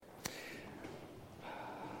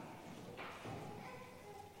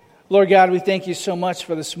Lord God, we thank you so much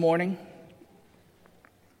for this morning.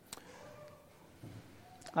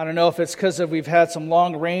 I don't know if it's because we've had some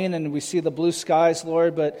long rain and we see the blue skies,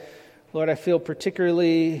 Lord, but Lord, I feel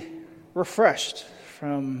particularly refreshed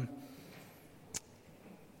from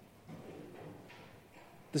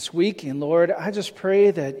this week. And Lord, I just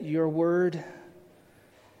pray that your word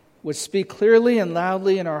would speak clearly and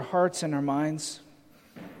loudly in our hearts and our minds.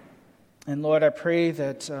 And Lord, I pray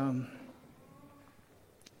that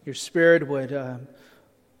your Spirit would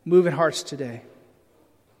move in hearts today.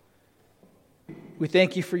 We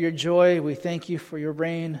thank you for your joy. We thank you for your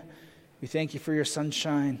rain. We thank you for your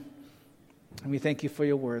sunshine. And we thank you for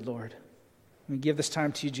your word, Lord. We give this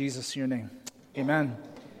time to you, Jesus, in your name. Amen.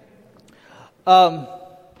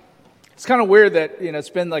 It's kind of weird that, it's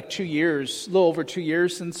been like 2 years, a little over 2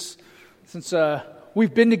 years since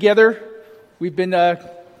we've been together. We've been,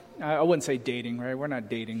 I wouldn't say dating, right? We're not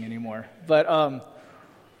dating anymore. But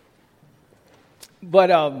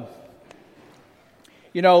as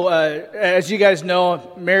you guys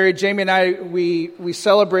know, Mary, Jamie, and I, we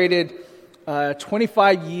celebrated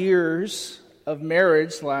 25 years of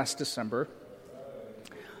marriage last December.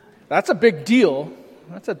 That's a big deal.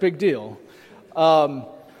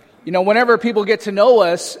 Whenever people get to know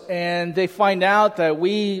us and they find out that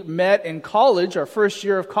we met in college, our first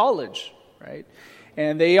year of college, right?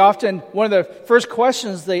 And they often, one of the first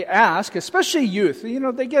questions they ask, especially youth,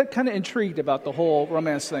 they get kind of intrigued about the whole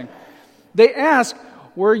romance thing. They ask,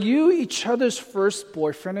 were you each other's first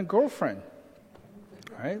boyfriend and girlfriend?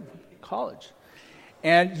 Right? College.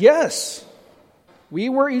 And yes, we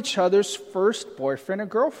were each other's first boyfriend and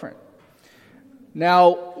girlfriend.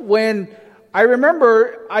 Now,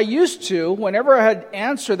 whenever I had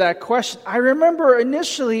answered that question, I remember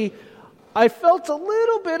initially I felt a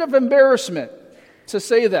little bit of embarrassment to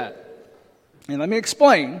say that. And let me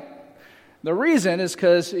explain. The reason is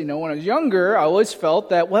because, when I was younger, I always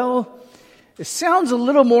felt that, it sounds a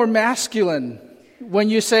little more masculine when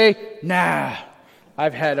you say, nah,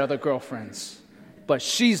 I've had other girlfriends, but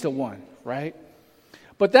she's the one, right?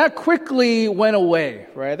 But that quickly went away,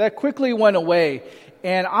 right?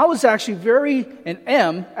 And I was actually very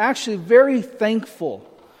thankful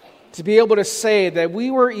to be able to say that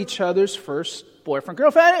we were each other's first boyfriend,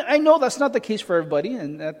 girlfriend. I know that's not the case for everybody,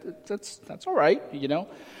 and that's all right,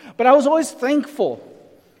 But I was always thankful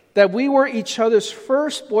that we were each other's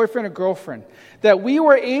first boyfriend or girlfriend, that we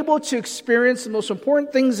were able to experience the most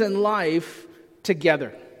important things in life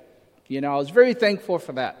together. I was very thankful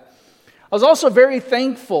for that. I was also very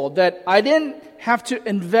thankful that I didn't have to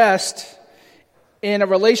invest in a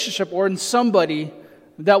relationship or in somebody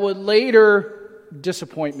that would later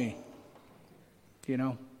disappoint me.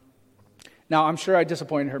 Now, I'm sure I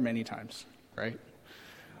disappointed her many times, right?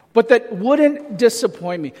 But that wouldn't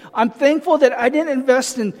disappoint me. I'm thankful that I didn't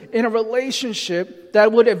invest in a relationship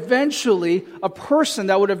that would eventually, a person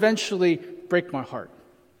that would eventually break my heart.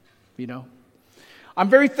 I'm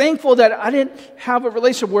very thankful that I didn't have a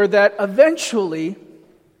relationship where that eventually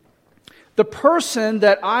the person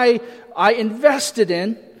that I invested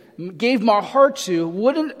in, gave my heart to,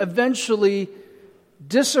 wouldn't eventually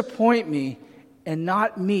disappoint me and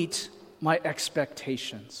not meet my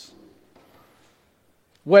expectations.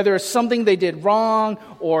 Whether it's something they did wrong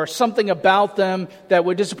or something about them that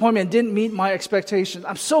would disappoint me and didn't meet my expectations.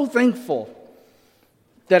 I'm so thankful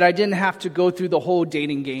that I didn't have to go through the whole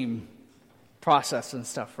dating game process and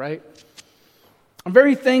stuff, right? I'm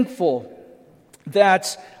very thankful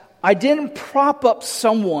that I didn't prop up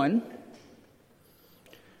someone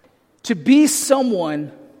to be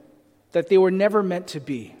someone that they were never meant to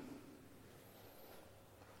be.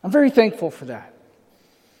 I'm very thankful for that.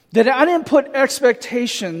 That I didn't put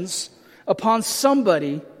expectations upon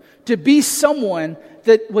somebody to be someone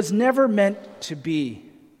that was never meant to be,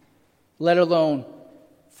 let alone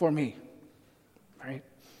for me. Right?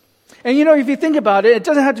 And if you think about it, it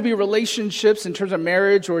doesn't have to be relationships in terms of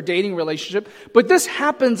marriage or dating relationship, but this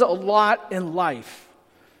happens a lot in life.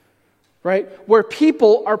 Right? Where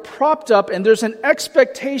people are propped up and there's an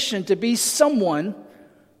expectation to be someone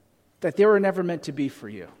that they were never meant to be for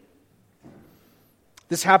you.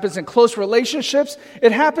 This happens in close relationships.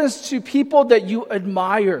 It happens to people that you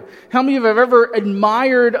admire. How many of you have ever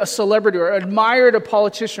admired a celebrity or admired a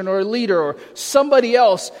politician or a leader or somebody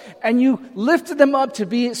else, and you lifted them up to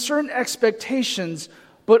be certain expectations,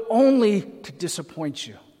 but only to disappoint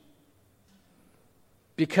you?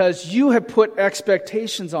 Because you had put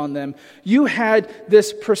expectations on them. You had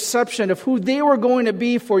this perception of who they were going to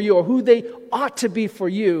be for you or who they ought to be for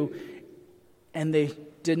you, and they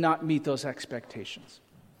did not meet those expectations.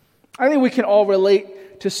 I think we can all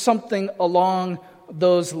relate to something along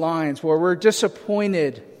those lines where we're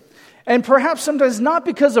disappointed And perhaps sometimes not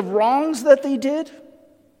because of wrongs that they did,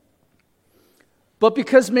 but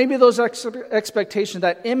because maybe those expectations,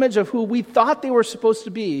 that image of who we thought they were supposed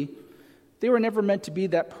to be, they were never meant to be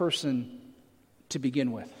that person to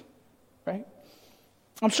begin with, right?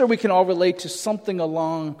 I'm sure we can all relate to something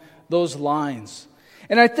along those lines.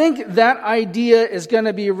 And I think that idea is going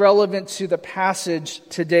to be relevant to the passage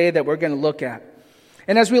today that we're going to look at.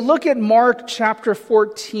 And as we look at Mark chapter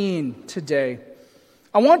 14 today,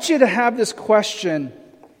 I want you to have this question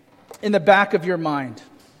in the back of your mind.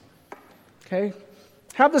 Okay?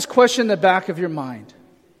 Have this question in the back of your mind.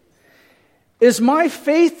 Is my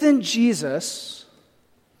faith in Jesus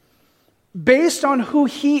based on who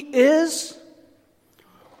He is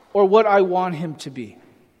or what I want Him to be?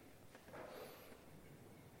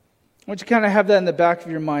 I want you to kind of have that in the back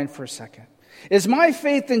of your mind for a second. Is my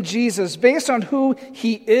faith in Jesus based on who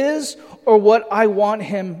He is or what I want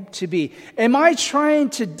Him to be? Am I trying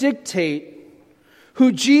to dictate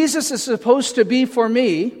who Jesus is supposed to be for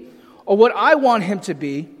me or what I want Him to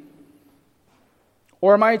be?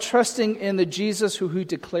 Or am I trusting in the Jesus who He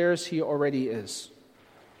declares He already is?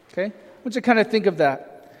 Okay? I want you to kind of think of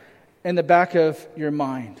that in the back of your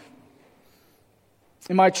mind.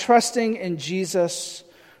 Am I trusting in Jesus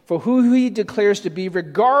for who He declares to be,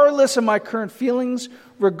 regardless of my current feelings,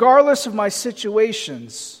 regardless of my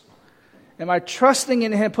situations? Am I trusting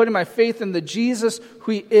in Him, putting my faith in the Jesus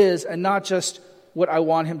who He is, and not just what I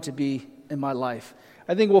want Him to be in my life?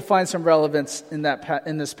 I think we'll find some relevance in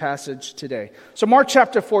this passage today. So Mark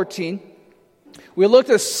chapter 14. We looked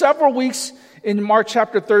at several weeks in Mark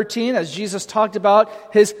chapter 13 as Jesus talked about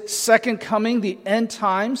His second coming, the end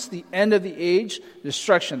times, the end of the age,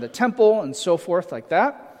 destruction of the temple, and so forth like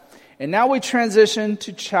that. And now we transition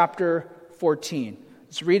to chapter 14.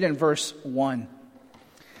 Let's read in verse 1.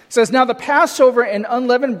 It says, "Now the Passover and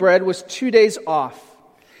unleavened bread was 2 days off.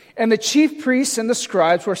 And the chief priests and the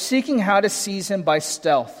scribes were seeking how to seize Him by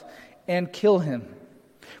stealth and kill Him.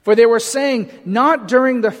 For they were saying, 'Not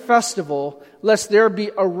during the festival, lest there be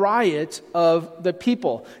a riot of the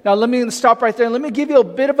people.'" Now let me stop right there. Let me give you a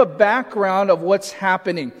bit of a background of what's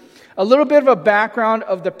happening. A little bit of a background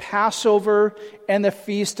of the Passover and the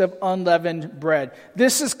Feast of Unleavened Bread.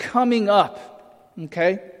 This is coming up,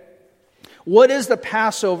 okay? What is the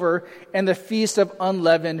Passover and the Feast of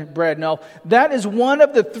Unleavened Bread? Now, that is one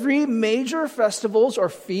of the three major festivals or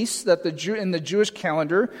feasts that in the Jewish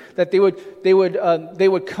calendar that they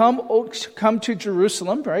would come to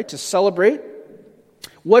Jerusalem, right, to celebrate.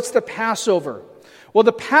 What's the Passover? Well,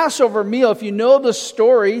 the Passover meal, if you know the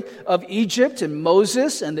story of Egypt and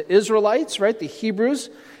Moses and the Israelites, right, the Hebrews,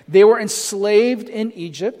 they were enslaved in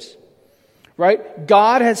Egypt, right?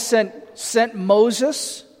 God had sent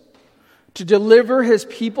Moses to deliver His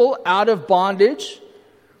people out of bondage,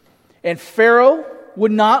 and Pharaoh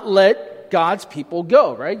would not let God's people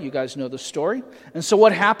go, right? You guys know the story. And so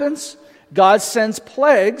what happens? God sends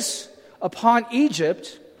plagues upon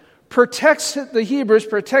Egypt, protects the Hebrews,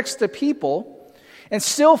 protects the people, and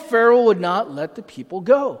still Pharaoh would not let the people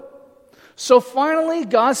go. So finally,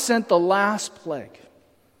 God sent the last plague.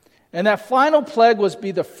 And that final plague was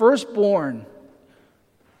be the firstborn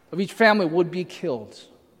of each family would be killed.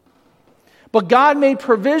 But God made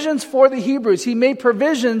provisions for the Hebrews. He made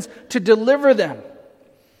provisions to deliver them.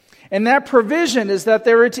 And that provision is that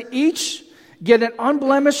they were to each get an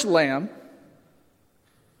unblemished lamb.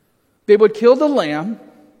 They would kill the lamb.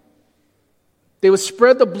 They would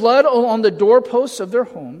spread the blood on the doorposts of their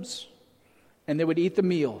homes. And they would eat the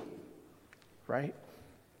meal. Right?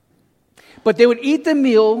 But they would eat the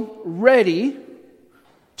meal ready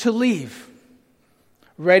to leave.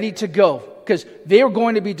 Ready to go. Because they were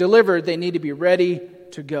going to be delivered, they need to be ready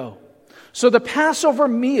to go. So the Passover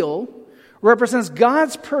meal represents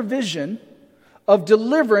God's provision of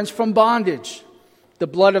deliverance from bondage. The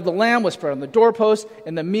blood of the lamb was spread on the doorpost,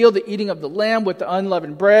 and the meal, the eating of the lamb with the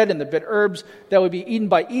unleavened bread and the bitter herbs, that would be eaten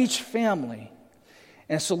by each family.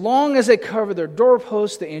 And so long as they cover their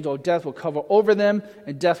doorposts, the angel of death will cover over them,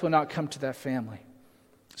 and death will not come to that family.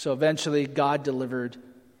 So eventually, God delivered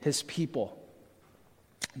His people.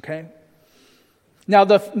 Okay? Now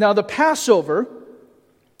the Passover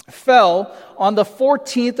fell on the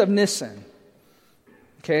 14th of Nisan.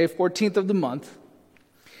 Okay, 14th of the month.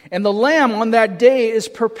 And the lamb on that day is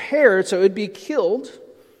prepared, so it would be killed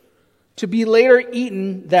to be later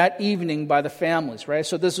eaten that evening by the families, right?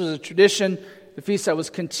 So this was a tradition, the feast that was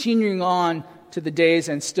continuing on to the days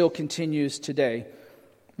and still continues today.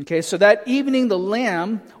 Okay, so that evening the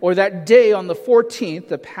lamb, or that day on the 14th,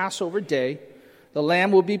 the Passover day, the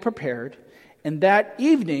lamb will be prepared. And that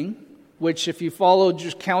evening, which if you follow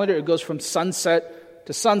just calendar, it goes from sunset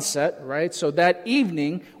to sunset, right? So that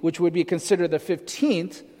evening, which would be considered the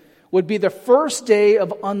 15th, would be the first day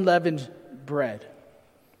of unleavened bread.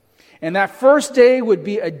 And that first day would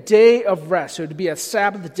be a day of rest. So it would be a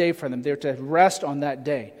Sabbath day for them. They were to rest on that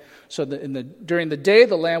day. So during the day,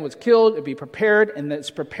 the lamb was killed, it would be prepared, and it's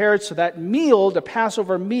prepared so that meal, the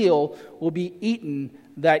Passover meal, will be eaten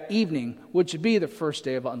that evening, which would be the first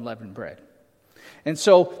day of unleavened bread. And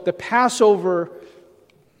so the Passover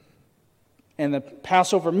and the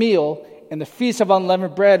Passover meal and the Feast of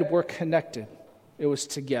Unleavened Bread were connected. It was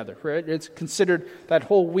together, right? It's considered that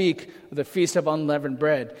whole week of the Feast of Unleavened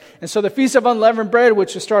Bread. And so the Feast of Unleavened Bread,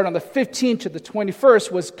 which will start on the 15th to the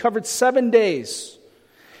 21st, was covered 7 days.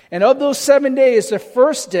 And of those 7 days, the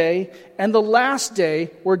first day and the last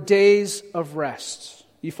day were days of rest.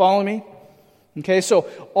 You follow me? Okay, so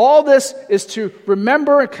all this is to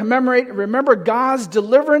remember and commemorate, remember God's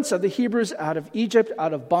deliverance of the Hebrews out of Egypt,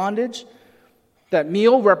 out of bondage. That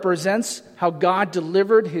meal represents how God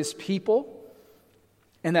delivered his people.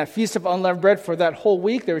 And that Feast of Unleavened Bread, for that whole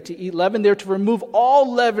week, they were to eat leaven. They were to remove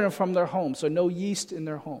all leaven from their home, so no yeast in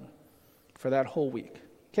their home for that whole week.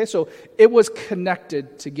 Okay, so it was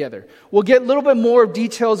connected together. We'll get a little bit more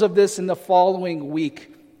details of this in the following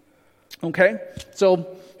week. Okay, so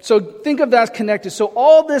think of that as connected. So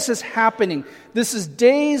all this is happening. This is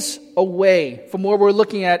days away from where we're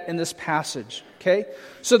looking at in this passage. Okay,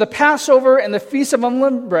 so the Passover and the Feast of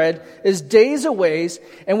Unleavened Bread is days away,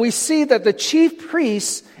 and we see that the chief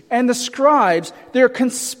priests and the scribes, they're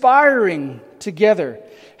conspiring together.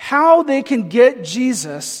 How they can get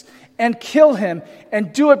Jesus and kill him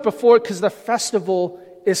and do it before, because the festival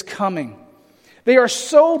is coming. They are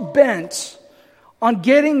so bent on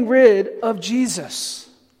getting rid of Jesus.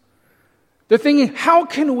 They're thinking, how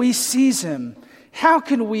can we seize him? How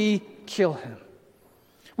can we kill him?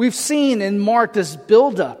 We've seen in Mark this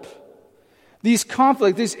buildup, these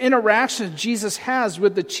conflicts, these interactions Jesus has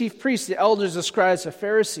with the chief priests, the elders, the scribes, the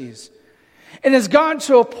Pharisees. And it's gotten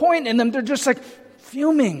to a point in them, they're just like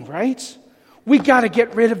fuming, right? We got to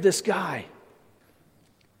get rid of this guy.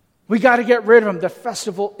 We got to get rid of him. The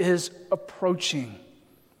festival is approaching.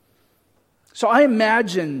 So I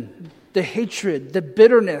imagine the hatred, the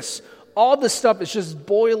bitterness, all this stuff is just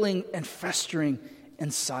boiling and festering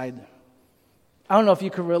inside them. I don't know if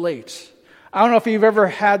you can relate. I don't know if you've ever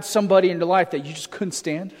had somebody in your life that you just couldn't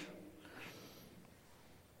stand.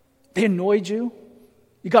 They annoyed you.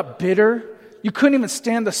 You got bitter. You couldn't even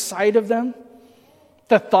stand the sight of them.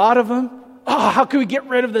 The thought of them. Oh, how can we get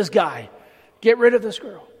rid of this guy? Get rid of this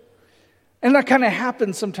girl. And that kind of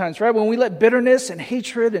happens sometimes, right? When we let bitterness and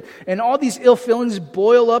hatred and all these ill feelings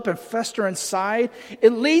boil up and fester inside,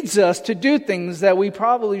 it leads us to do things that we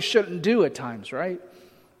probably shouldn't do at times, right?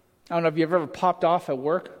 I don't know if you've ever popped off at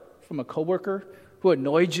work from a coworker who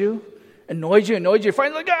annoyed you.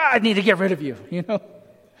 Finally, like, I need to get rid of you, you know?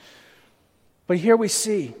 But here we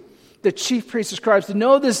see the chief priests and scribes, to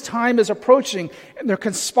know this time is approaching, and they're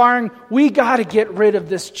conspiring, we got to get rid of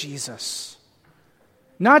this Jesus.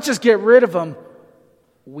 Not just get rid of him,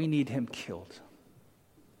 we need him killed.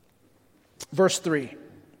 Verse 3.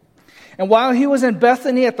 And while he was in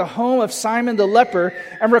Bethany at the home of Simon the leper,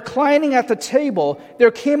 and reclining at the table,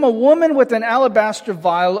 there came a woman with an alabaster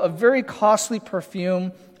vial of very costly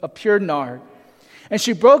perfume of pure nard. And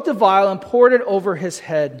she broke the vial and poured it over his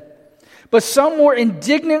head. But some were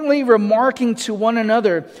indignantly remarking to one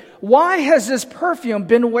another, why has this perfume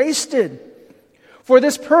been wasted? For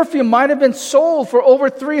this perfume might have been sold for over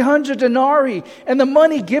 300 denarii and the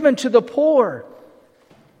money given to the poor.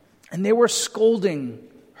 And they were scolding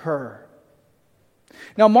her.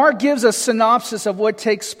 Now, Mark gives a synopsis of what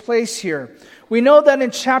takes place here. We know that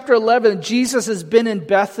in chapter 11, Jesus has been in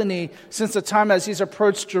Bethany since the time as he's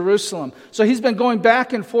approached Jerusalem. So he's been going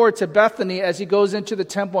back and forth to Bethany as he goes into the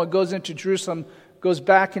temple and goes into Jerusalem, goes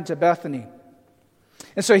back into Bethany.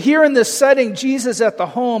 And so here in this setting, Jesus is at the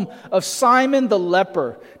home of Simon the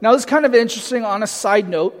leper. Now, this is kind of interesting on a side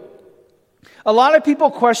note. A lot of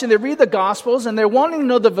people question, they read the Gospels and they're wanting to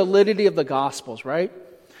know the validity of the Gospels, right?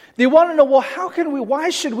 They want to know, well, why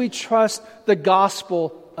should we trust the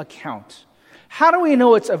Gospel account? How do we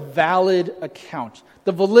know it's a valid account?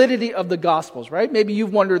 The validity of the Gospels, right? Maybe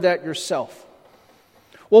you've wondered that yourself.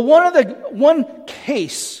 Well, one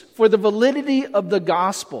case for the validity of the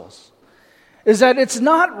Gospels is that it's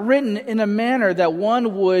not written in a manner that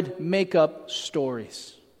one would make up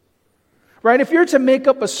stories. Right? If you're to make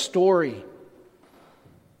up a story,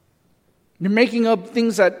 you're making up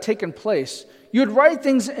things that taken place, you'd write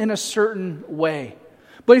things in a certain way.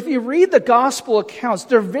 But if you read the gospel accounts,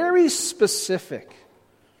 they're very specific.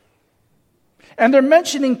 And they're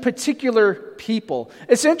mentioning particular people.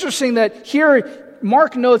 It's interesting that here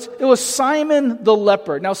Mark notes it was Simon the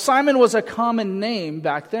leper. Now, Simon was a common name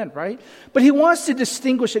back then, right? But he wants to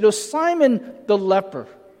distinguish it. It was Simon the leper.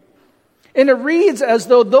 And it reads as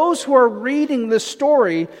though those who are reading this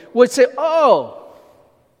story would say, oh,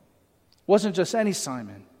 it wasn't just any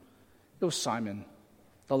Simon. It was Simon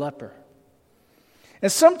the leper.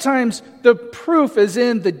 And sometimes the proof is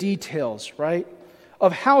in the details, right,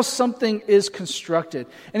 of how something is constructed.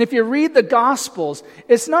 And if you read the Gospels,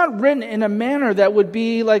 it's not written in a manner that would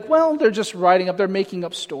be like, well, they're just they're making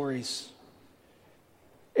up stories.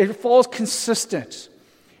 It falls consistent.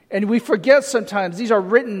 And we forget sometimes these are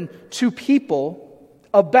written to people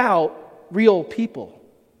about real people.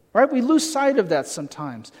 Right? We lose sight of that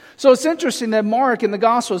sometimes. So it's interesting that Mark in the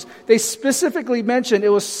Gospels, they specifically mentioned it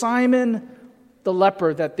was Simon the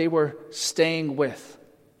leper that they were staying with.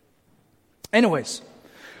 Anyways,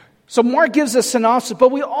 so Mark gives a synopsis,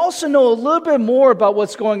 but we also know a little bit more about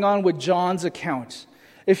what's going on with John's account.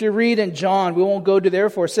 If you read in John, we won't go to there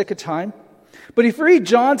for sake of time. But if you read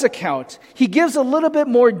John's account, he gives a little bit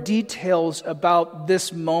more details about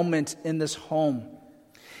this moment in this home.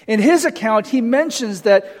 In his account, he mentions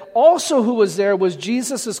that also who was there was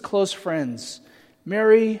Jesus' close friends,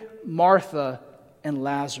 Mary, Martha, and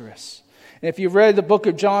Lazarus. And if you've read the book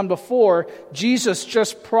of John before, Jesus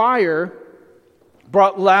just prior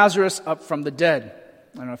brought Lazarus up from the dead.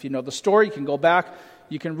 I don't know if you know the story. You can go back.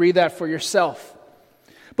 You can read that for yourself.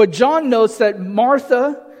 But John notes that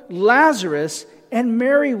Martha, Lazarus, and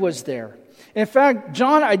Mary was there. In fact,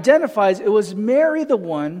 John identifies it was Mary the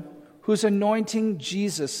one who's anointing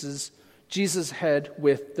Jesus' head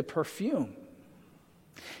with the perfume.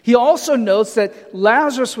 He also notes that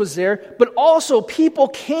Lazarus was there, but also people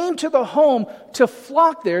came to the home to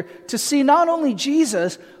flock there to see not only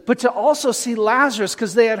Jesus, but to also see Lazarus,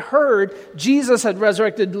 because they had heard Jesus had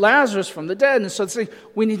resurrected Lazarus from the dead. And so they say,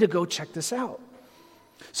 we need to go check this out.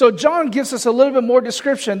 So John gives us a little bit more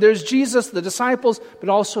description. There's Jesus, the disciples, but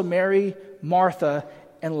also Mary, Martha,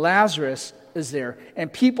 and Lazarus is there.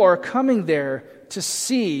 And people are coming there to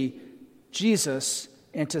see Jesus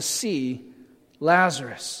and to see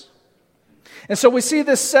Lazarus. And so we see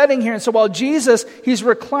this setting here. And so while Jesus, he's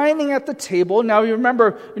reclining at the table. Now you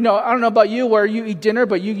remember, I don't know about you where you eat dinner,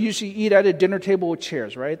 but you usually eat at a dinner table with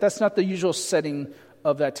chairs, right? That's not the usual setting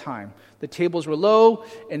of that time. The tables were low,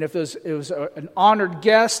 and if it was an honored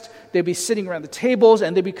guest, they'd be sitting around the tables,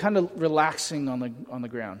 and they'd be kind of relaxing on the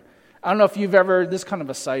ground. I don't know if you've ever, this is kind of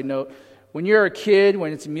a side note, when you're a kid,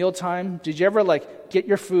 when it's mealtime, did you ever get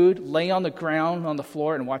your food, lay on the ground, on the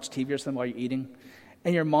floor, and watch TV or something while you're eating?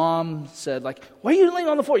 And your mom said, why are you laying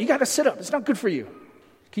on the floor? You got to sit up. It's not good for you.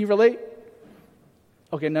 Can you relate?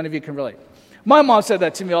 Okay, none of you can relate. My mom said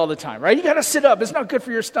that to me all the time, right? You got to sit up. It's not good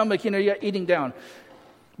for your stomach. You're eating down.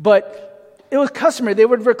 But it was customary. They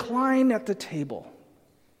would recline at the table.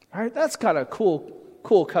 All right, that's kind of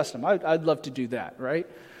cool custom. I'd love to do that, right?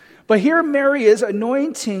 But here Mary is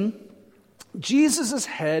anointing Jesus'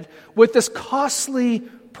 head with this costly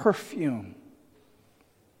perfume.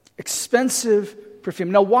 Expensive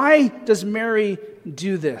perfume. Now, why does Mary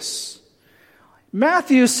do this?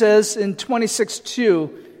 Matthew says in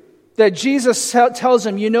 26:2 that Jesus tells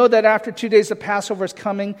him, you know that after 2 days the Passover is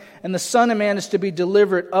coming and the Son of Man is to be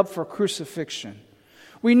delivered up for crucifixion.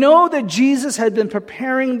 We know that Jesus had been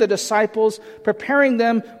preparing the disciples, preparing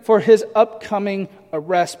them for his upcoming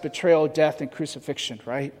arrest, betrayal, death, and crucifixion,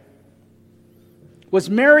 right? Was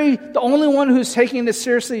Mary the only one who's taking this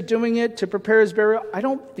seriously, doing it to prepare his burial? I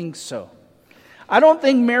don't think so. I don't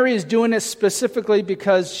think Mary is doing it specifically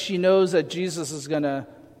because she knows that Jesus is going to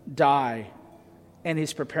die and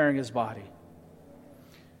he's preparing his body.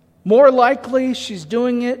 More likely, she's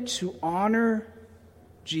doing it to honor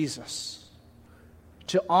Jesus,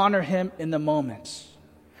 to honor him in the moment.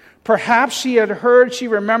 Perhaps she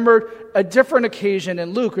remembered a different occasion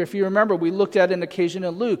in Luke. If you remember, we looked at an occasion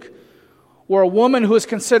in Luke where a woman who was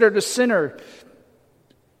considered a sinner,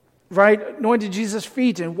 right, anointed Jesus'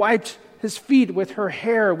 feet and wiped his feet with her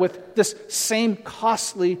hair with this same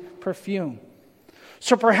costly perfume.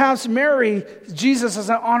 So perhaps Mary, Jesus as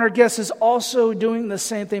an honored guest, is also doing the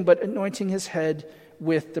same thing, but anointing his head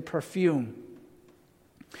with the perfume.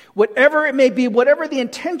 Whatever it may be, whatever the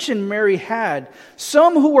intention Mary had,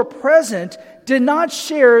 some who were present did not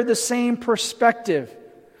share the same perspective.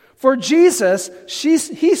 For Jesus,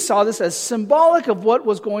 he saw this as symbolic of what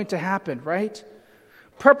was going to happen, right?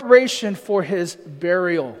 Preparation for his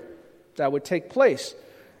burial that would take place.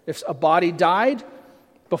 If a body died,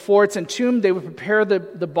 before it's entombed, they would prepare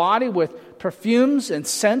the body with perfumes and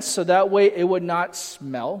scents so that way it would not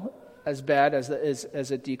smell as bad as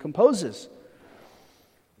it decomposes.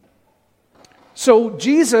 So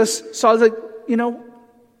Jesus saw that,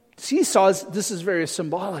 he saw this is very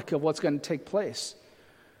symbolic of what's going to take place.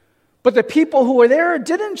 But the people who were there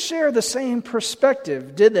didn't share the same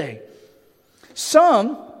perspective, did they?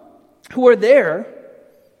 Some who were there,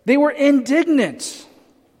 they were indignant.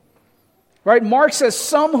 Right? Mark says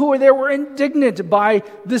some who were there were indignant by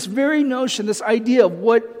this very notion, this idea of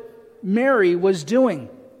what Mary was doing.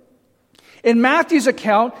 In Matthew's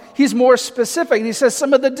account, he's more specific. He says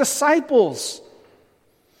some of the disciples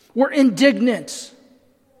were indignant.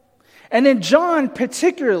 And in John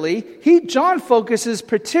particularly, John focuses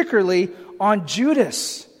particularly on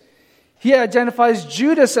Judas. He identifies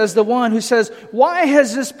Judas as the one who says, "Why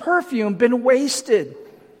has this perfume been wasted?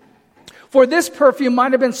 For this perfume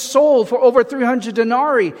might have been sold for over 300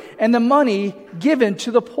 denarii and the money given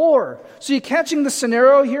to the poor." So you catching the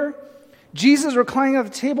scenario here? Jesus reclining at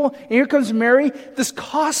the table, and here comes Mary, this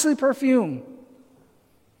costly perfume.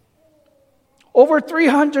 Over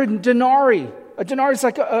 300 denarii. A denarii is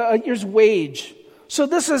like a year's wage. So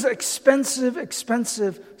this is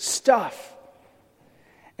expensive stuff.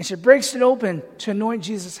 And she breaks it open to anoint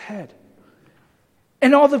Jesus' head.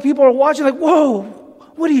 And all the people are watching like, "Whoa,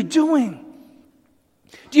 what are you doing?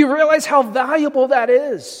 Do you realize how valuable that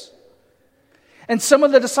is?" And some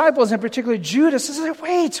of the disciples, in particular Judas, is like,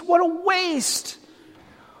 "Wait, what a waste.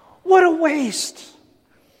 What a waste.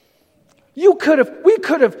 We could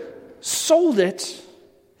have sold it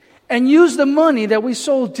and used the money that we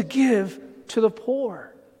sold to give to the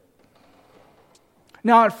poor."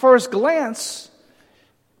 Now, at first glance,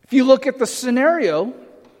 if you look at the scenario,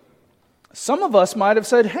 some of us might have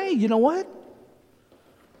said, "Hey, you know what?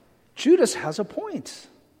 Judas has a point."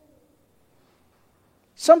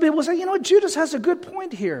 Some people say, Judas has a good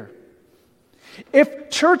point here.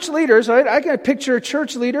 If church leaders, right, I can picture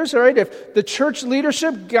church leaders, all right, if the church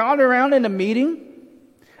leadership got around in a meeting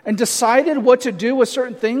and decided what to do with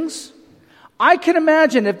certain things, I can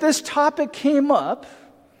imagine if this topic came up,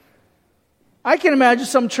 I can imagine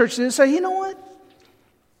some church leaders say, "You know what?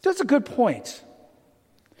 That's a good point.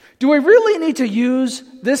 Do we really need to use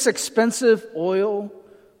this expensive oil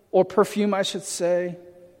or perfume, I should say,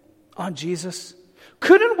 on Jesus?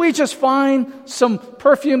 Couldn't we just find some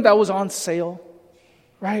perfume that was on sale?"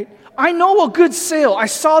 Right? I know a good sale. I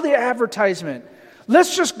saw the advertisement.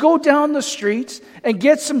 Let's just go down the street and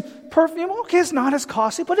get some perfume. Okay, it's not as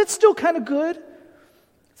costly, but it's still kind of good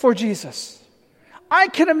for Jesus. I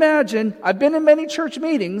can imagine, I've been in many church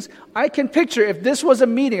meetings, I can picture if this was a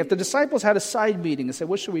meeting, if the disciples had a side meeting and said,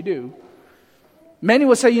 "What should we do?" Many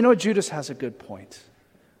would say, Judas has a good point.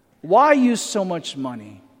 Why use so much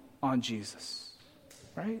money on Jesus?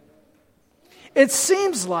 Right? It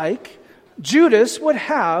seems like Judas would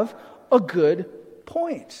have a good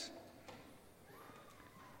point.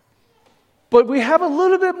 But we have a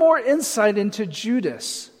little bit more insight into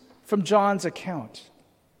Judas from John's account.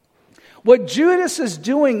 What Judas is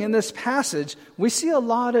doing in this passage, we see a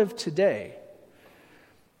lot of today.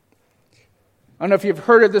 I don't know if you've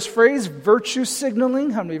heard of this phrase, virtue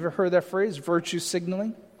signaling. How many of you have heard that phrase, virtue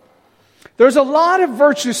signaling? There's a lot of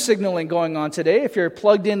virtue signaling going on today. If you're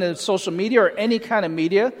plugged into social media or any kind of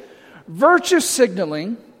media, virtue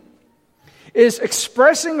signaling is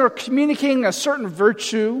expressing or communicating a certain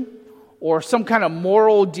virtue or some kind of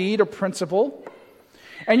moral deed or principle.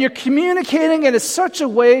 And you're communicating it in such a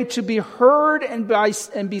way to be heard and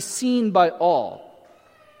be seen by all.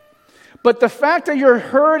 But the fact that you're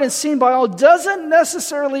heard and seen by all doesn't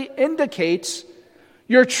necessarily indicate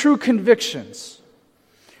your true convictions.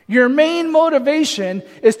 Your main motivation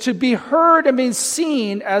is to be heard and be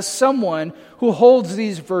seen as someone who holds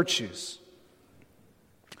these virtues.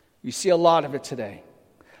 You see a lot of it today.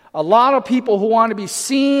 A lot of people who want to be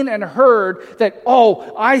seen and heard that,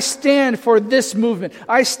 I stand for this movement.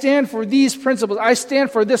 I stand for these principles. I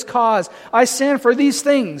stand for this cause. I stand for these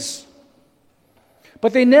things.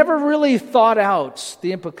 But they never really thought out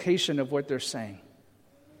the implication of what they're saying.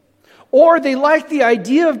 Or they like the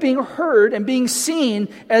idea of being heard and being seen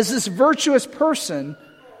as this virtuous person,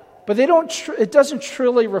 but it doesn't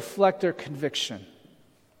truly reflect their conviction.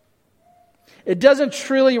 It doesn't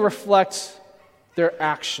truly reflect their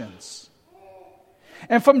actions.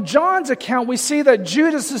 And from John's account, we see that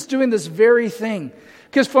Judas is doing this very thing.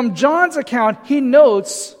 Because from John's account, he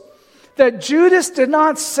notes that Judas did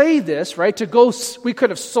not say this, right? We could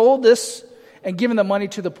have sold this and given the money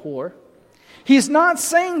to the poor. He's not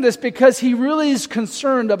saying this because he really is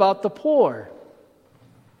concerned about the poor.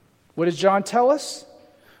 What does John tell us?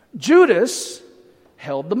 Judas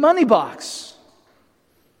held the money box.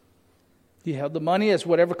 He held the money as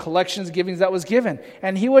whatever collections, givings that was given.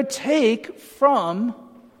 And he would take from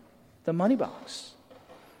the money box.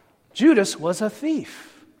 Judas was a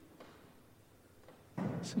thief.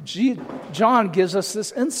 John gives us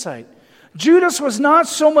this insight. Judas was not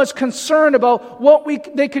so much concerned about what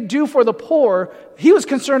they could do for the poor. He was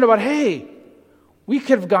concerned about, hey, we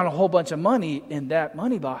could have gotten a whole bunch of money in that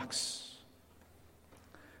money box.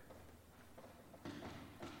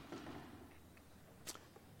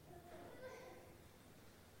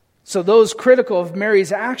 So those critical of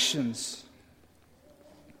Mary's actions,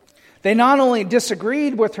 they not only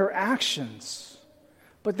disagreed with her actions,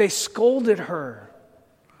 but they scolded her.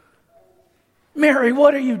 Mary,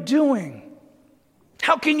 what are you doing?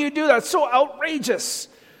 How can you do that? It's so outrageous.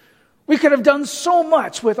 We could have done so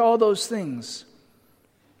much with all those things.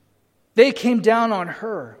 They came down on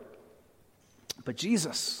her. But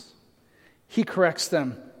Jesus, he corrects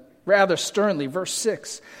them rather sternly. Verse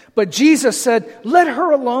 6. But Jesus said, let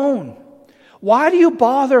her alone. Why do you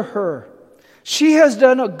bother her? She has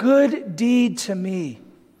done a good deed to me.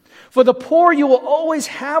 For the poor you will always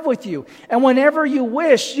have with you, and whenever you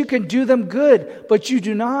wish, you can do them good, but you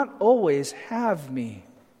do not always have me.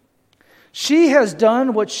 She has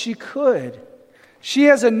done what she could. She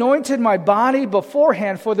has anointed my body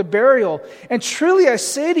beforehand for the burial. And truly I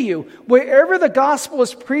say to you, wherever the gospel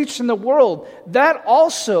is preached in the world, that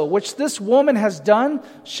also which this woman has done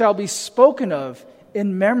shall be spoken of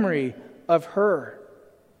in memory of her.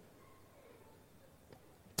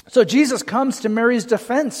 So Jesus comes to Mary's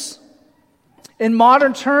defense. In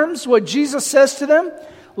modern terms, what Jesus says to them,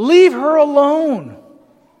 leave her alone.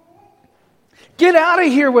 Get out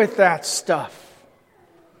of here with that stuff.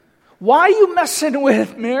 Why are you messing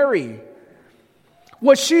with Mary?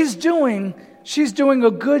 What she's doing a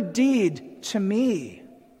good deed to me.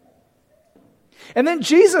 And then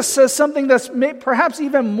Jesus says something that's perhaps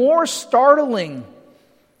even more startling.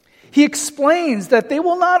 He explains that they'll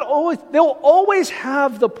always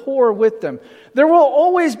have the poor with them. There will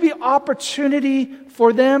always be opportunity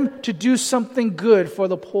for them to do something good for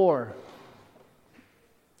the poor.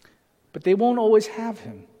 But they won't always have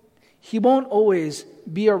him. He won't always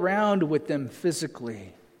be around with them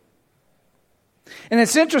physically. And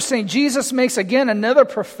it's interesting, Jesus makes again another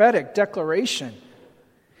prophetic declaration.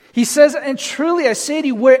 He says, and truly I say to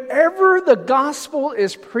you, wherever the gospel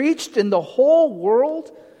is preached in the whole world,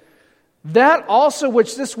 that also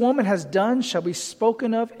which this woman has done shall be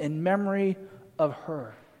spoken of in memory of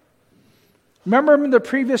her. Remember in the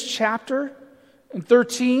previous chapter, in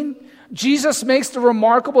 13, Jesus makes the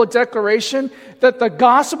remarkable declaration that the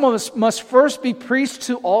gospel must first be preached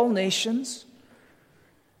to all nations.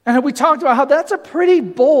 And we talked about how that's a pretty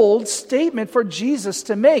bold statement for Jesus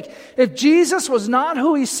to make. If Jesus was not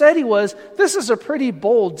who he said he was, this is a pretty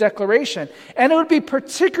bold declaration. And it would be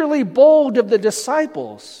particularly bold of the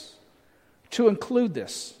disciples to include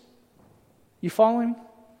this. You following?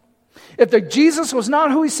 If Jesus was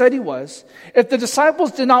not who he said he was, if the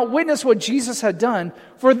disciples did not witness what Jesus had done,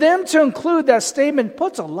 for them to include that statement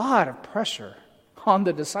puts a lot of pressure on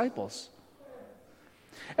the disciples.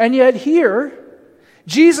 And yet here,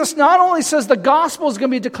 Jesus not only says the gospel is going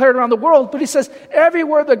to be declared around the world, but he says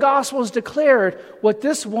everywhere the gospel is declared, what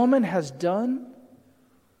this woman has done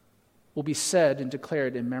will be said and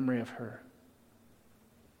declared in memory of her.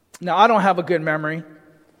 Now, I don't have a good memory.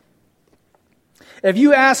 If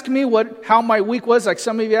you ask me how my week was, like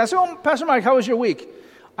some of you ask, oh, Pastor Mike, how was your week?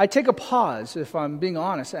 I take a pause, if I'm being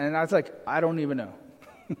honest, and I was like, I don't even know.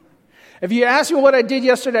 If you ask me what I did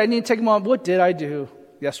yesterday, I need to take a moment. What did I do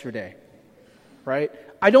yesterday? Right?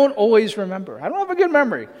 I don't always remember. I don't have a good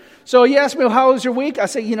memory. So you ask me, how was your week? I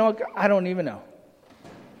say, I don't even know.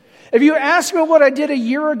 If you ask me what I did a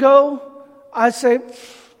year ago, I'd say,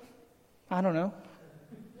 I don't know.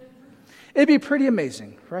 It'd be pretty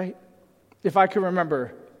amazing, right? If I could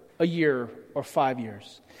remember a year or 5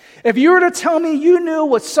 years. If you were to tell me you knew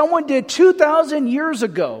what someone did 2,000 years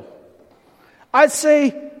ago, I'd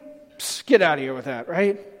say, get out of here with that,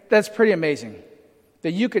 right? That's pretty amazing.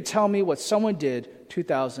 That you could tell me what someone did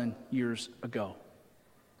 2,000 years ago.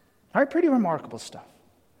 All right, pretty remarkable stuff.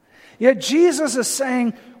 Yet Jesus is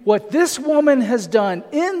saying what this woman has done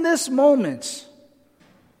in this moment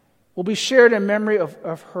will be shared in memory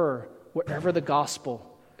of her wherever the gospel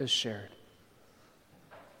is shared.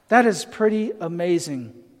 That is pretty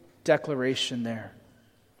amazing declaration there.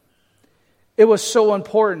 It was so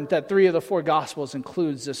important that 3 of the 4 Gospels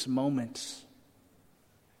includes this moment.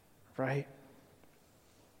 Right?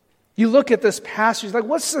 You look at this passage, like,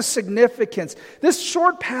 what's the significance? This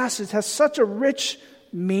short passage has such a rich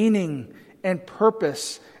meaning and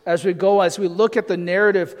purpose as we look at the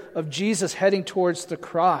narrative of Jesus heading towards the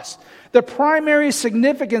cross. The primary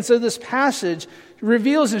significance of this passage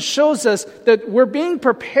reveals and shows us that we're being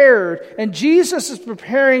prepared, and Jesus is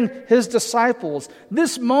preparing his disciples.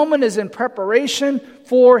 This moment is in preparation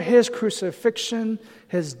for his crucifixion,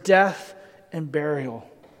 his death, and burial.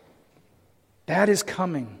 That is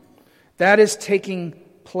coming. That is taking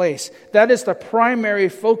place. That is the primary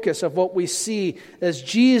focus of what we see as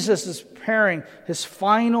Jesus is preparing his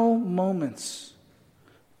final moments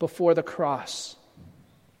before the cross.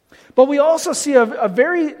 But we also see a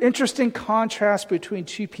very interesting contrast between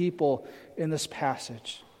two people in this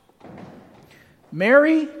passage.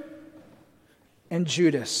 Mary and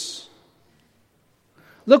Judas.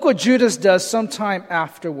 Look what Judas does sometime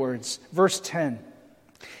afterwards. Verse 10.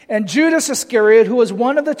 And Judas Iscariot, who was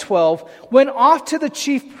one of the 12, went off to the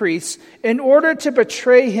chief priests in order to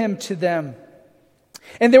betray him to them.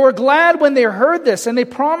 And they were glad when they heard this, and they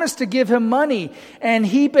promised to give him money. And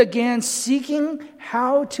he began seeking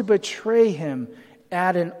how to betray him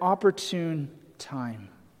at an opportune time.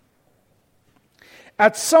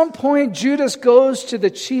 At some point, Judas goes to the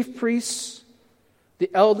chief priests,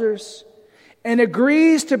 the elders, and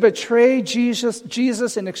agrees to betray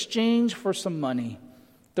Jesus in exchange for some money,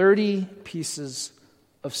 30 pieces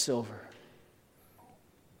of silver.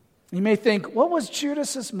 You may think, what was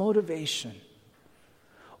Judas's motivation?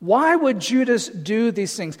 Why would Judas do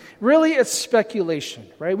these things? Really, it's speculation,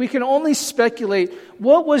 right? We can only speculate.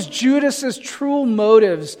 What was Judas's true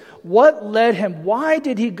motives? What led him? Why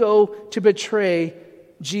did he go to betray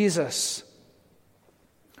Jesus?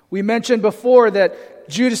 We mentioned before that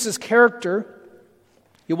Judas's character,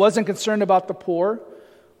 he wasn't concerned about the poor.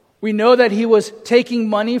 We know that he was taking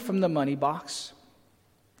money from the money box.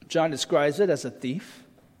 John describes it as a thief.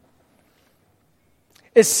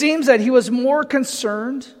 It seems that he was more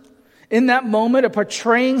concerned in that moment of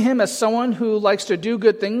portraying him as someone who likes to do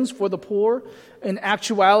good things for the poor. In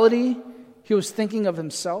actuality, he was thinking of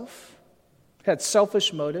himself, had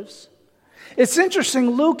selfish motives. It's interesting,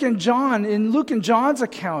 in Luke and John's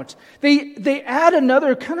account, they add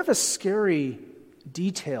another kind of a scary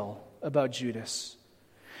detail about Judas.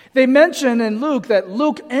 They mention in Luke that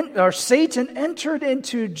Satan entered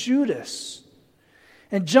into Judas.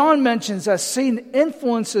 And John mentions that Satan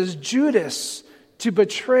influences Judas to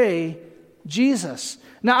betray Jesus.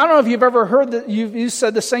 Now, I don't know if you've ever heard that you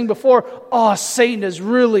said the saying before, oh, Satan is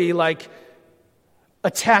really like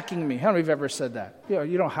attacking me. I don't know if you've ever said that.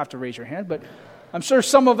 You don't have to raise your hand, but I'm sure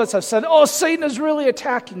some of us have said, oh, Satan is really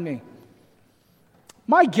attacking me.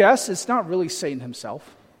 My guess is not really Satan himself,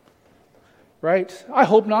 right? I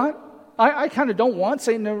hope not. I kind of don't want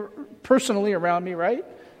Satan personally around me, right?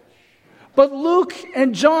 But Luke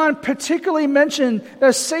and John particularly mention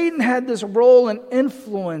that Satan had this role and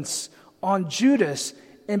influence on Judas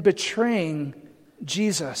in betraying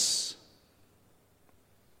Jesus.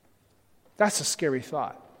 That's a scary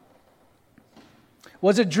thought.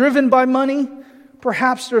 Was it driven by money?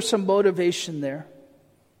 Perhaps there's some motivation there.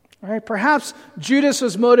 Right? Perhaps Judas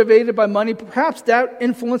was motivated by money. Perhaps that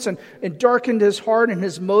influenced and darkened his heart and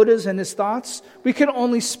his motives and his thoughts. We can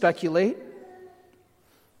only speculate.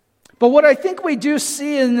 But what I think we do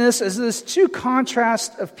see in this is this two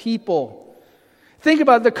contrasts of people. Think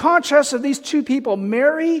about the contrast of these two people,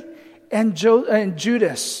 Mary and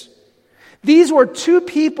Judas. These were two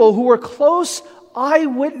people who were close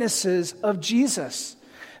eyewitnesses of Jesus.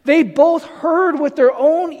 They both heard with their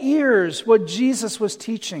own ears what Jesus was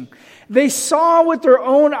teaching. They saw with their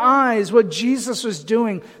own eyes what Jesus was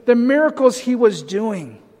doing, the miracles he was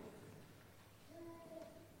doing.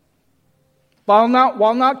 While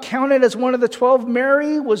not counted as one of the 12,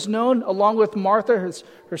 Mary was known, along with Martha,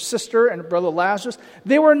 her sister, and brother Lazarus.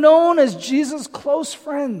 They were known as Jesus' close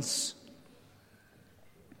friends.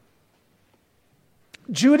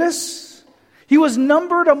 Judas, he was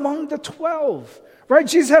numbered among the 12. Right?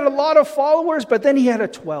 Jesus had a lot of followers, but then he had a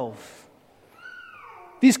 12.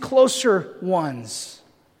 These closer ones.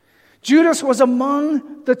 Judas was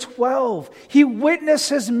among the 12. He witnessed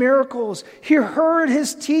his miracles. He heard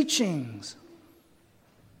his teachings.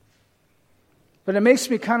 But it makes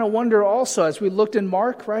me kind of wonder also, as we looked in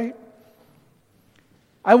Mark, right?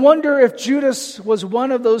 I wonder if Judas was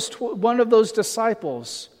one of those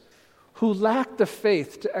disciples who lacked the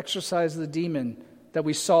faith to exorcise the demon that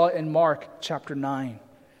we saw in Mark chapter 9.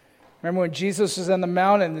 Remember when Jesus was on the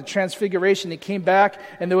Mount and the Transfiguration, he came back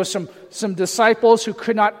and there was some disciples who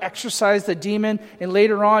could not exorcise the demon, and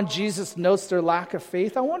later on Jesus notes their lack of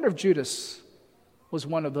faith. I wonder if Judas was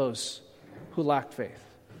one of those who lacked faith.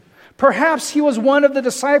 Perhaps he was one of the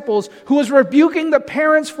disciples who was rebuking the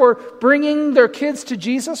parents for bringing their kids to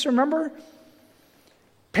Jesus, remember?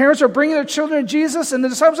 Parents are bringing their children to Jesus, and the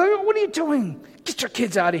disciples are like, what are you doing? Get your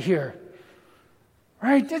kids out of here.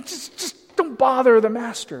 Right? Just don't bother the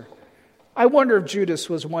master. I wonder if Judas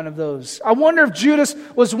was one of those. I wonder if Judas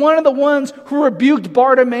was one of the ones who rebuked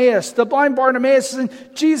Bartimaeus, the blind Bartimaeus, saying,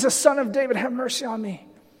 Jesus, son of David, have mercy on me.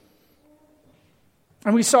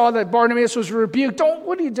 And we saw that Bartimaeus was rebuked.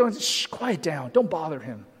 What are you doing? Shh, quiet down. Don't bother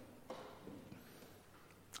him.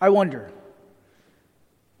 I wonder.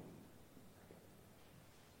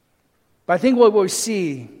 But I think what we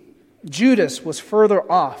see, Judas was further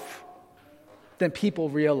off than people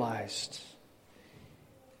realized.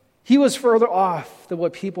 He was further off than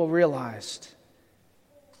what people realized.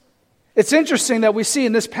 It's interesting that we see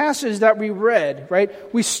in this passage that we read, right?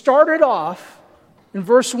 We started off in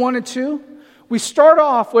verse 1 and 2. We start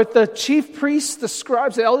off with the chief priests, the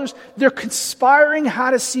scribes, the elders. They're conspiring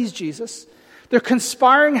how to seize Jesus. They're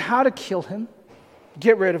conspiring how to kill him,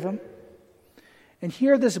 get rid of him. And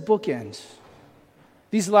here this book ends.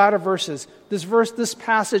 These latter verses, this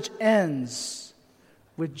passage ends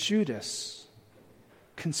with Judas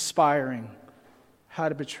conspiring how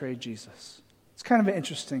to betray Jesus. It's kind of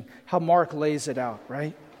interesting how Mark lays it out,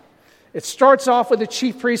 right? It starts off with the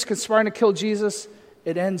chief priest conspiring to kill Jesus.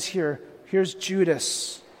 It ends here. Here's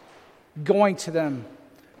Judas going to them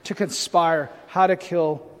to conspire how to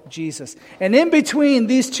kill Jesus. And in between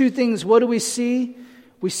these two things, what do we see?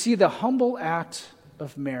 We see the humble act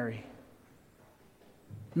of Mary.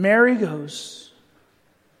 Mary goes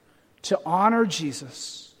to honor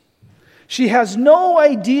Jesus. She has no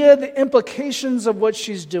idea the implications of what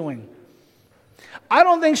she's doing. I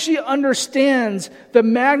don't think she understands the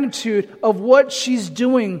magnitude of what she's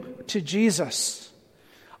doing to Jesus.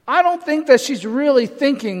 I don't think that she's really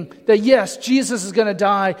thinking that, yes, Jesus is going to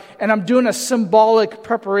die and I'm doing a symbolic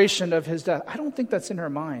preparation of his death. I don't think that's in her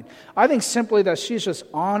mind. I think simply that she's just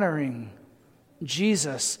honoring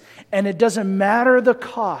Jesus, and it doesn't matter the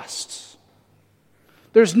cost.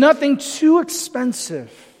 There's nothing too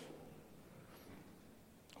expensive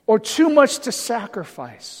or too much to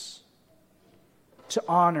sacrifice to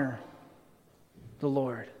honor the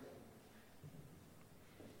Lord.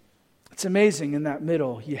 It's amazing, in that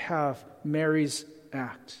middle, you have Mary's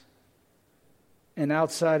act. And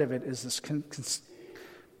outside of it is this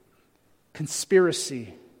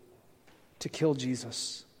conspiracy to kill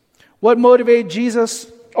Jesus. What motivated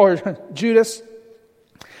Judas?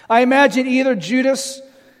 I imagine either Judas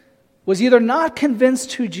was either not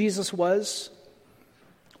convinced who Jesus was,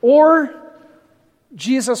 or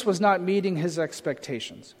Jesus was not meeting his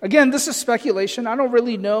expectations. Again, this is speculation. I don't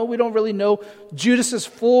really know. We don't really know Judas's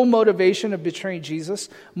full motivation of betraying Jesus.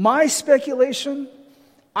 My speculation,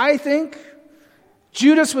 I think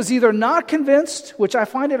Judas was either not convinced, which I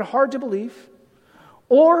find it hard to believe,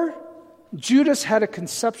 or Judas had a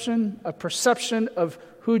perception of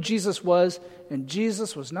who Jesus was, and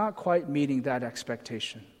Jesus was not quite meeting that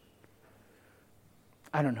expectation.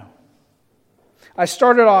 I don't know. I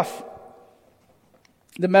started off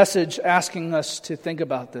the message asking us to think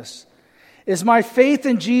about this. Is my faith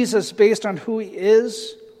in Jesus based on who he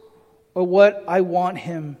is or what I want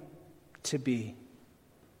him to be?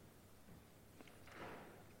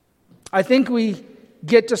 I think we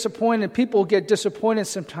get disappointed. People get disappointed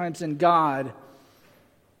sometimes in God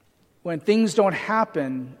when things don't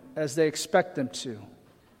happen as they expect them to.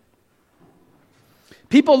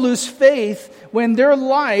 People lose faith when their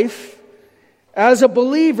life as a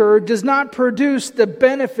believer does not produce the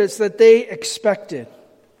benefits that they expected.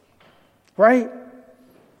 Right?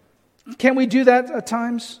 Can't we do that at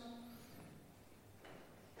times?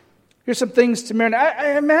 Here's some things to marinate.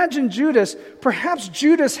 I imagine perhaps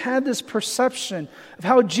Judas had this perception of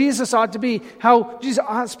how Jesus ought to be, how Jesus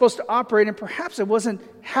is supposed to operate, and perhaps it wasn't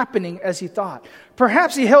happening as he thought.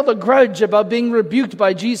 Perhaps he held a grudge about being rebuked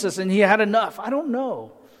by Jesus and he had enough. I don't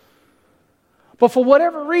know. But for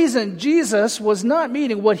whatever reason, Jesus was not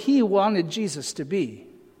meeting what he wanted Jesus to be.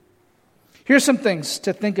 Here's some things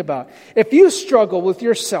to think about. If you struggle with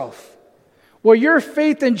yourself, where your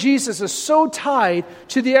faith in Jesus is so tied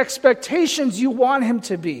to the expectations you want him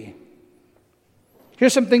to be,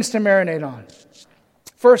 here's some things to marinate on.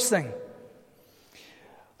 First thing,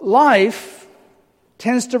 life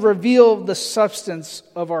tends to reveal the substance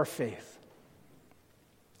of our faith.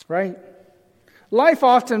 Right? Life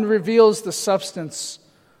often reveals the substance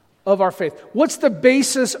of our faith. What's the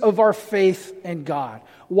basis of our faith in God?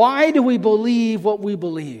 Why do we believe what we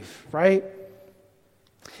believe, right?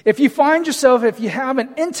 If you have an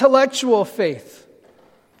intellectual faith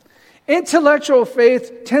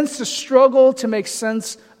tends to struggle to make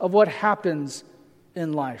sense of what happens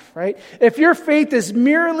in life, right? If your faith is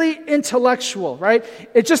merely intellectual, right?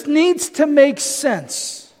 It just needs to make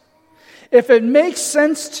sense. If it makes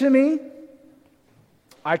sense to me,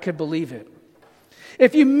 I could believe it.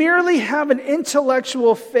 If you merely have an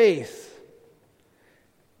intellectual faith,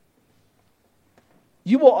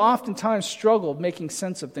 you will oftentimes struggle making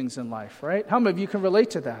sense of things in life, right? How many of you can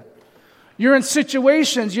relate to that? You're in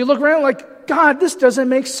situations, you look around like, God, this doesn't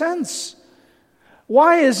make sense.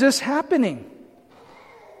 Why is this happening?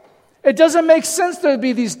 It doesn't make sense there would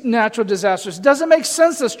be these natural disasters. It doesn't make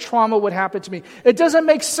sense this trauma would happen to me. It doesn't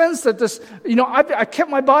make sense that this, I kept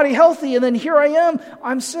my body healthy and then here I am,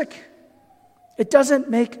 I'm sick. It doesn't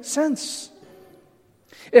make sense.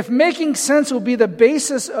 If making sense will be the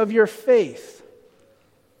basis of your faith,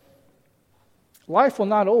 life will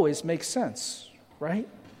not always make sense, right?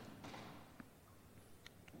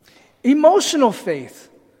 Emotional faith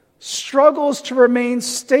struggles to remain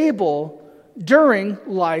stable during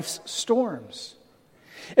life's storms.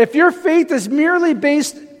 If your faith is merely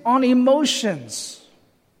based on emotions,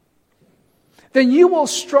 then you will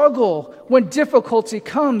struggle when difficulty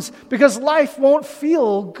comes because life won't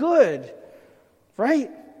feel good, right?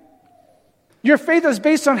 Your faith is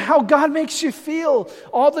based on how God makes you feel,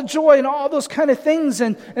 all the joy and all those kind of things.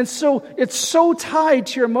 And so it's so tied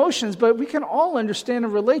to your emotions, but we can all understand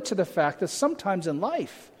and relate to the fact that sometimes in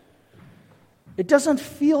life, it doesn't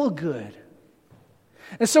feel good.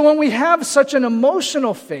 And so when we have such an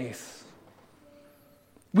emotional faith,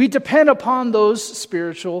 we depend upon those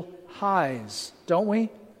spiritual highs, don't we?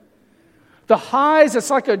 The highs, it's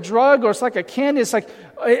like a drug or it's like a candy. It's like,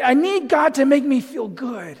 I need God to make me feel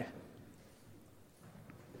good.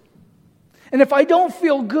 And if I don't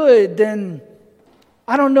feel good, then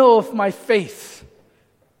I don't know if my faith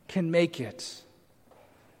can make it.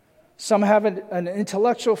 Some have an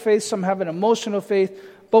intellectual faith, some have an emotional faith,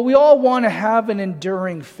 but we all want to have an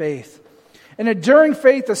enduring faith. An enduring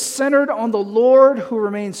faith is centered on the Lord who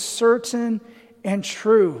remains certain and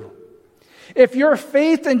true. If your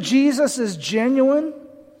faith in Jesus is genuine,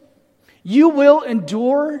 you will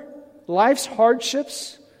endure life's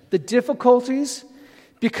hardships, the difficulties,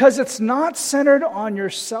 because it's not centered on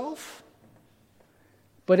yourself,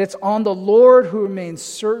 but it's on the Lord who remains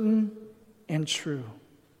certain and true.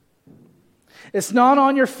 It's not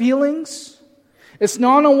on your feelings. It's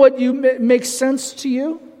not on what makes sense to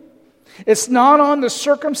you. It's not on the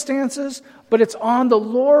circumstances, but it's on the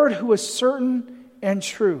Lord who is certain and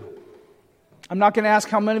true. I'm not going to ask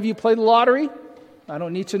how many of you play the lottery. I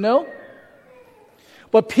don't need to know.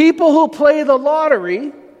 But people who play the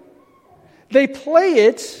lottery, they play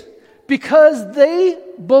it because they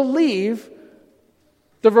believe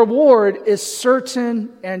the reward is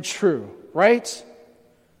certain and true, right?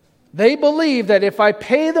 They believe that if I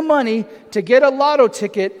pay the money to get a lotto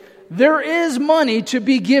ticket, there is money to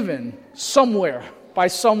be given somewhere by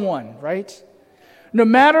someone, right? No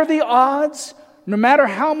matter the odds, no matter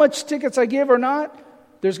how much tickets I give or not,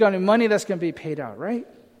 there's going to be money that's going to be paid out, right?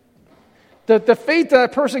 The faith that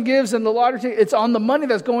a person gives in the lottery ticket, it's on the money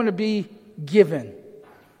that's going to be given.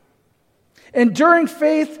 Enduring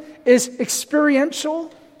faith is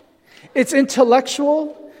experiential, it's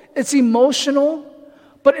intellectual, it's emotional,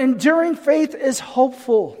 but enduring faith is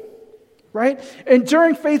hopeful, right?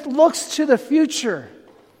 Enduring faith looks to the future.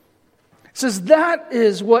 It says, that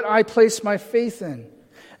is what I place my faith in.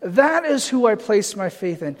 That is who I place my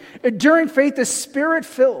faith in. Enduring faith is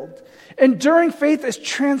spirit-filled. Enduring faith is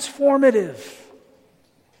transformative.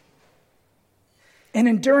 And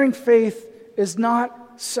enduring faith is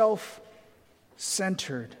not self-centered.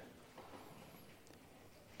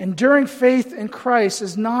 Enduring faith in Christ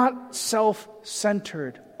is not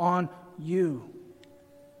self-centered on you.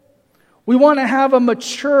 We want to have a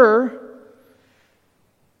mature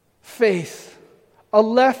faith, a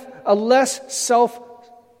less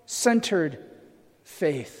self-centered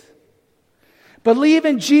faith. Believe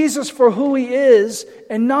in Jesus for who He is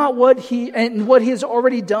and not what He has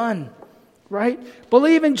already done. Right?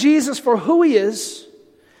 Believe in Jesus for who He is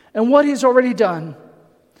and what He's already done,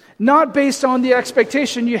 not based on the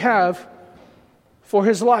expectation you have for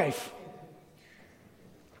His life.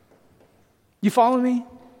 You follow me?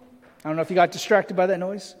 I don't know if you got distracted by that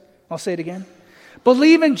noise. I'll say it again.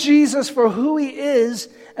 Believe in Jesus for who He is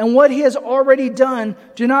and what He has already done.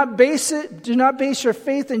 Do not base your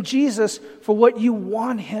faith in Jesus for what you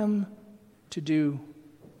want Him to do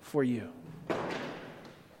for you.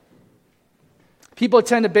 People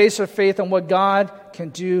tend to base their faith on what God can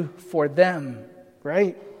do for them,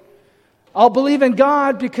 right? I'll believe in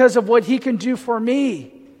God because of what He can do for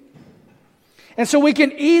me. And so we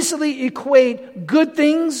can easily equate good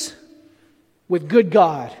things with good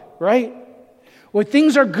God, right? When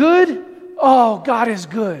things are good, oh, God is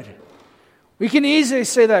good. We can easily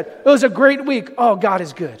say that. It was a great week. Oh, God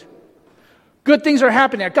is good. Good things are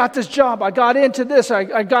happening. I got this job. I got into this.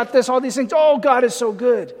 I got this, all these things. Oh, God is so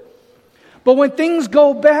good. But when things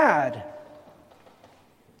go bad,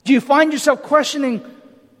 do you find yourself questioning,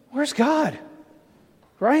 where's God?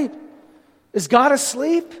 Right? Is God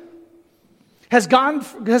asleep? Has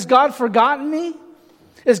God forgotten me?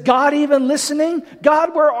 Is God even listening?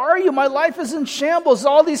 God, where are you? My life is in shambles.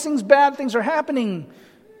 All these things, bad things are happening.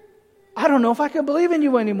 I don't know if I can believe in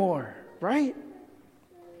you anymore, right?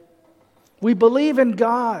 We believe in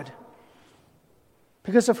God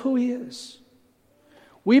because of who He is.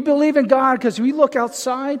 We believe in God because we look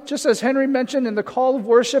outside, just as Henry mentioned in the call of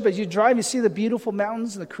worship, as you drive, you see the beautiful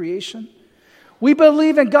mountains and the creation. We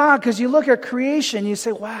believe in God because you look at creation and you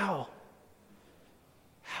say, wow,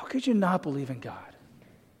 how could you not believe in God?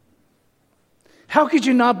 How could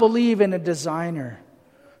you not believe in a designer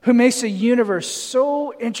who makes a universe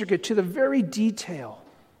so intricate to the very detail?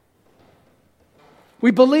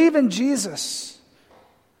 We believe in Jesus,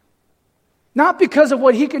 not because of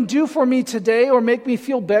what He can do for me today or make me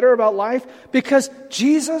feel better about life, because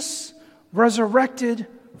Jesus resurrected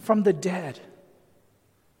from the dead.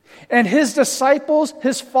 And His disciples,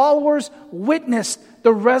 His followers, witnessed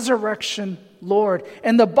the resurrection Lord.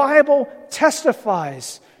 And the Bible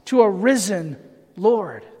testifies to a risen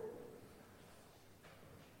Lord.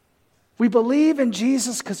 We believe in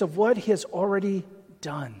Jesus because of what He has already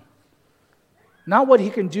done. Not what He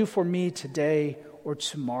can do for me today or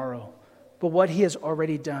tomorrow, but what He has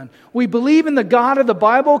already done. We believe in the God of the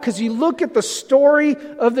Bible because you look at the story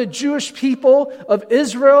of the Jewish people of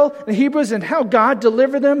Israel and Hebrews and how God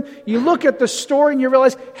delivered them. You look at the story and you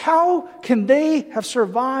realize, how can they have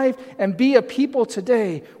survived and be a people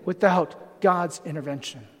today without God's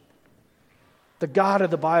intervention? The God of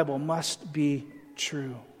the Bible must be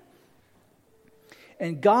true.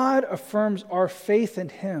 And God affirms our faith in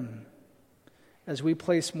Him as we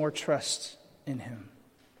place more trust in Him.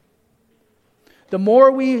 The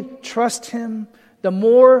more we trust Him, the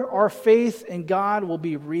more our faith in God will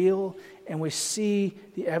be real and we see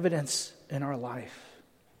the evidence in our life.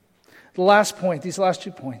 The last point, these last 2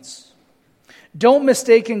 points. Don't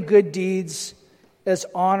mistake good deeds as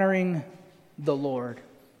honoring the Lord.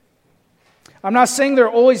 I'm not saying they're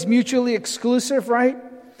always mutually exclusive, right?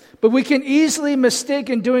 But we can easily mistake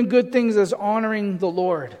doing good things as honoring the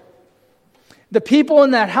Lord. The people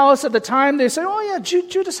in that house at the time, they say, oh yeah,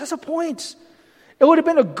 Judas has a point. It would have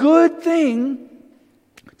been a good thing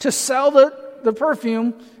to sell the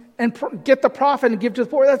perfume and get the profit and give to the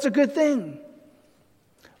poor. That's a good thing.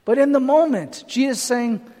 But in the moment, Jesus is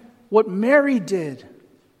saying what Mary did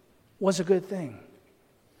was a good thing.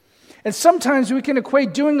 And sometimes we can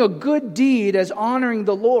equate doing a good deed as honoring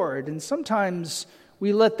the Lord. And sometimes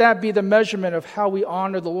we let that be the measurement of how we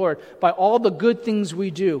honor the Lord, by all the good things we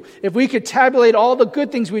do. If we could tabulate all the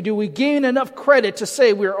good things we do, we gain enough credit to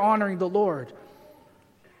say we're honoring the Lord.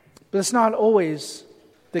 But it's not always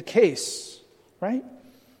the case, right?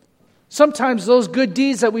 Sometimes those good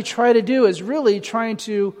deeds that we try to do is really trying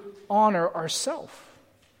to honor ourselves.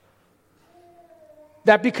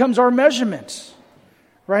 That becomes our measurement,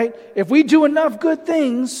 right? If we do enough good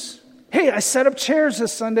things, hey, I set up chairs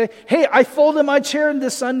this Sunday. Hey, I folded my chair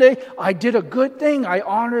this Sunday. I did a good thing. I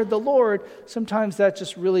honored the Lord. Sometimes that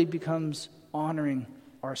just really becomes honoring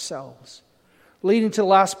ourselves. Leading to the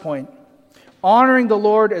last point. Honoring the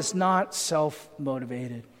Lord is not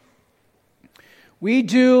self-motivated. We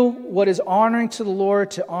do what is honoring to the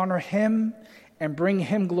Lord to honor Him and bring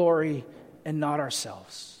Him glory and not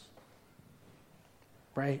ourselves.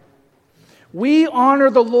 Right? We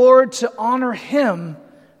honor the Lord to honor Him,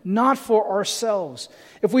 not for ourselves.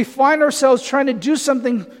 If we find ourselves trying to do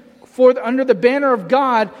something under the banner of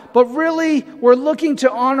God, but really we're looking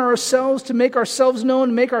to honor ourselves, to make ourselves known,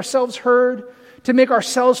 to make ourselves heard, to make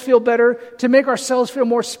ourselves feel better, to make ourselves feel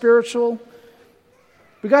more spiritual,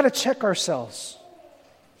 we got to check ourselves.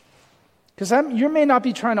 Because you may not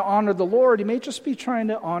be trying to honor the Lord, you may just be trying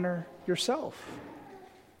to honor yourself.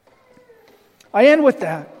 I end with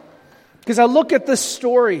that because I look at this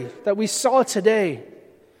story that we saw today,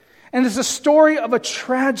 and it's a story of a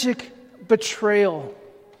tragic betrayal.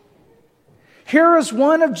 Here is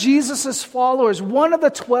one of Jesus' followers, one of the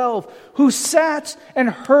 12, who sat and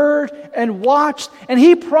heard and watched, and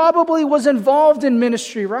he probably was involved in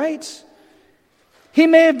ministry, right? He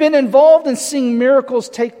may have been involved in seeing miracles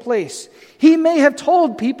take place. He may have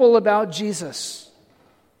told people about Jesus.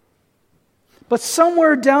 But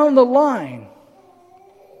somewhere down the line,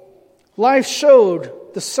 life showed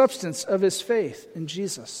the substance of his faith in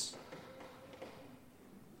Jesus.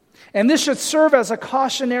 And this should serve as a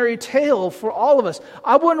cautionary tale for all of us.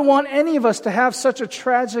 I wouldn't want any of us to have such a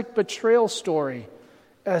tragic betrayal story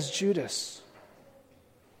as Judas.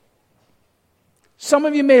 Some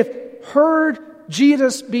of you may have heard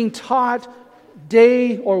Jesus being taught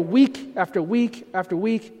day or week after week after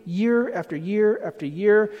week, year after year after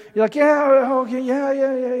year. You're like, yeah, okay,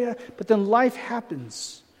 yeah. But then life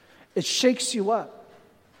happens. It shakes you up.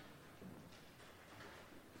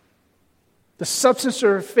 The substance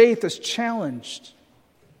of our faith is challenged.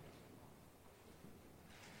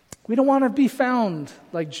 We don't want to be found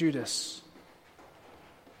like Judas,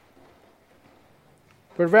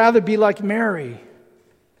 but rather be like Mary,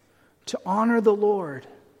 to honor the Lord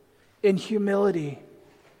in humility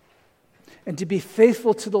and to be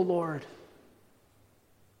faithful to the Lord.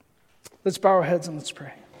 Let's bow our heads and let's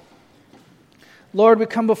pray. Lord, we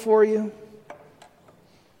come before you.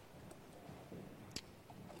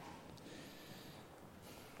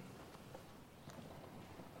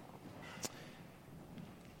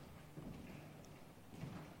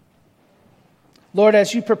 Lord,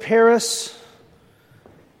 as you prepare us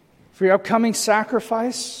for your upcoming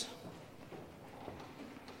sacrifice,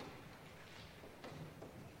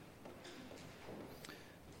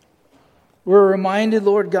 we're reminded,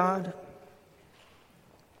 Lord God,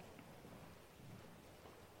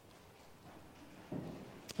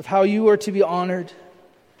 of how you are to be honored,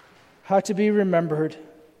 how to be remembered.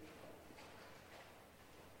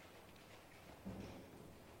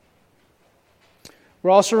 We're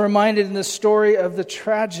also reminded in this story of the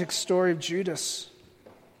tragic story of Judas.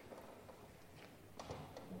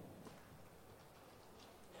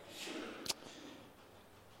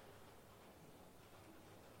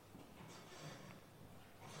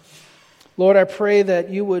 Lord, I pray that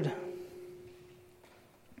you would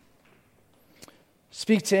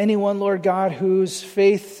speak to anyone, Lord God, whose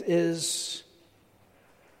faith is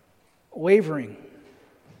wavering,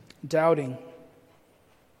 doubting.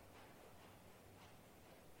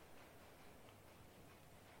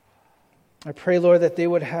 I pray, Lord, that they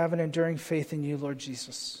would have an enduring faith in you, Lord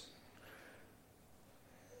Jesus.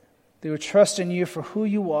 They would trust in you for who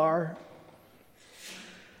you are,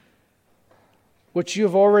 what you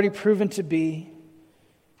have already proven to be,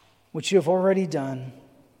 what you have already done.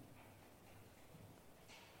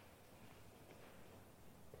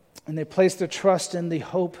 And they place their trust in the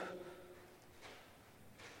hope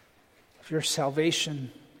of your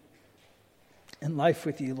salvation and life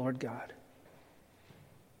with you, Lord God.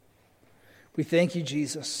 We thank you,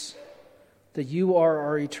 Jesus, that you are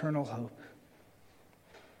our eternal hope.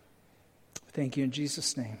 Thank you in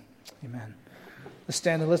Jesus' name. Amen. Let's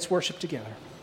stand and let's worship together.